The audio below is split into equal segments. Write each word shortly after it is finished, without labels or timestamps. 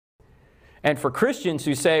And for Christians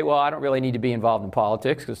who say, well, I don't really need to be involved in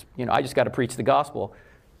politics because, you know, I just got to preach the gospel.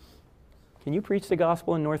 Can you preach the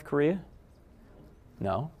gospel in North Korea?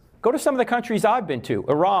 No. Go to some of the countries I've been to,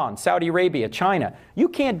 Iran, Saudi Arabia, China. You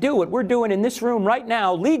can't do what we're doing in this room right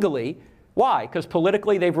now legally. Why? Because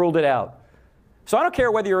politically they've ruled it out. So I don't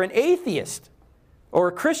care whether you're an atheist or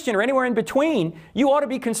a Christian or anywhere in between, you ought to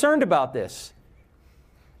be concerned about this.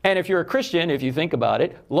 And if you're a Christian, if you think about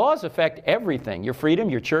it, laws affect everything. Your freedom,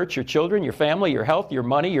 your church, your children, your family, your health, your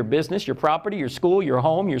money, your business, your property, your school, your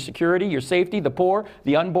home, your security, your safety, the poor,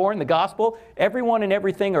 the unborn, the gospel. Everyone and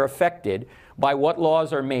everything are affected by what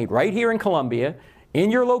laws are made right here in Columbia, in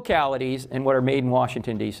your localities, and what are made in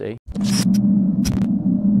Washington, D.C.